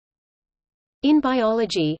In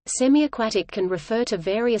biology, semiaquatic can refer to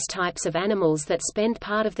various types of animals that spend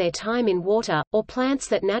part of their time in water, or plants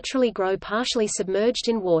that naturally grow partially submerged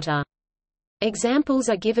in water. Examples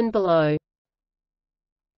are given below.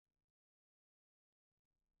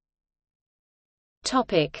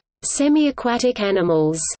 Topic: Semiaquatic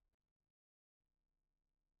animals.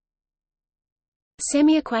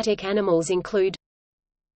 Semiaquatic animals include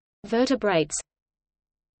vertebrates,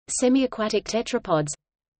 semiaquatic tetrapods,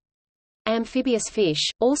 amphibious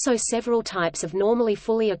fish, also several types of normally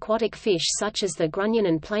fully aquatic fish such as the grunion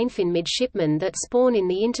and plainfin midshipman that spawn in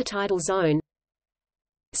the intertidal zone,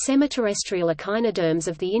 semiterrestrial echinoderms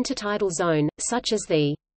of the intertidal zone, such as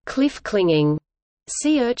the cliff-clinging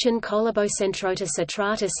sea urchin Colobocentrotus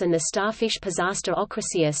atratus and the starfish Pisaster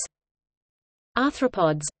ocraceus,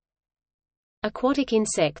 arthropods, aquatic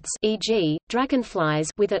insects, e.g., dragonflies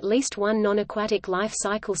with at least one non-aquatic life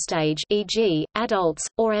cycle stage, e.g., adults,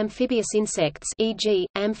 or amphibious insects, e.g.,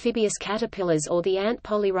 amphibious caterpillars or the ant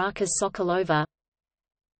Polyrhachis sokolova,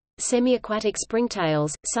 semiaquatic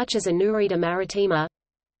springtails, such as Anurida maritima,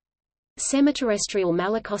 semiterrestrial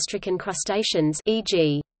malacostracan crustaceans,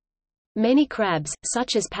 e.g., many crabs,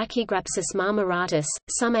 such as Pachygrapsis marmoratus,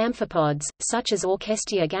 some amphipods, such as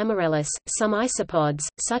Orchestia gamarellis, some isopods,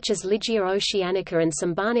 such as Ligia oceanica and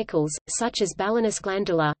some barnacles, such as Balanus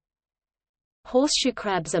glandula. Horseshoe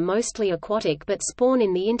crabs are mostly aquatic but spawn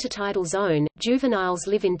in the intertidal zone, juveniles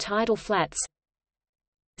live in tidal flats.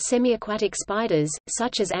 Semiaquatic spiders,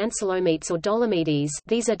 such as Ancylometes or Dolomedes,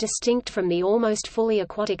 these are distinct from the almost fully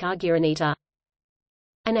aquatic Argyroneta.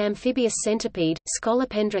 An amphibious centipede,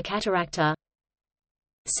 Scolopendra cataracta.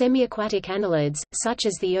 Semiaquatic annelids, such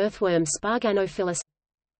as the earthworm Sparganophilus.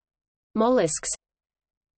 Mollusks.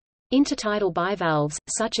 Intertidal bivalves,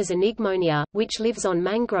 such as Enigmonia, which lives on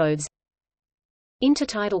mangroves.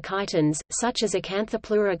 Intertidal chitons, such as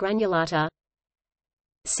Acanthopleura granulata.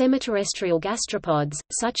 Semiterrestrial gastropods,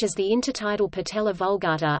 such as the intertidal Patella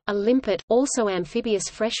vulgata, a limpet, also amphibious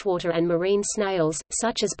freshwater and marine snails,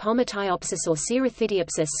 such as Pomatyopsis or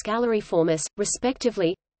Cerathidiopsis scalariformis,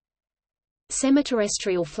 respectively.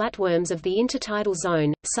 Semiterrestrial flatworms of the intertidal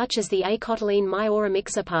zone, such as the Acotyline Myora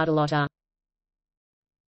myxopardalotta.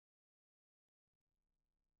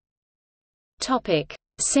 Topic: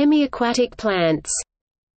 Semiaquatic plants.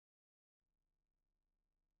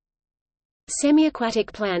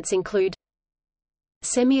 Semiaquatic plants include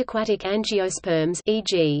semiaquatic angiosperms,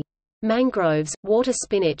 e.g., mangroves, water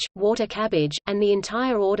spinach, water cabbage, and the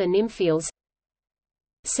entire order Nympheales.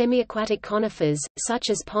 Semiaquatic conifers, such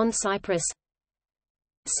as pond cypress.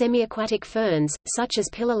 Semiaquatic ferns, such as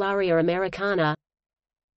Pilaria americana.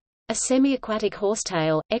 A semiaquatic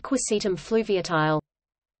horsetail, Equisetum fluviatile.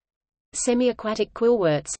 Semiaquatic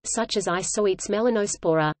quillworts, such as Isoetes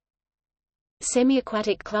melanospora.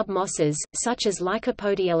 Semiaquatic club mosses, such as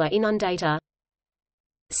Lycopodiella inundata.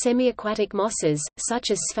 Semiaquatic mosses,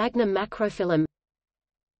 such as Sphagnum macrophyllum.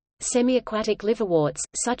 Semiaquatic liverworts,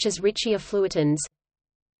 such as Richia fluitans.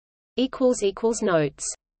 Notes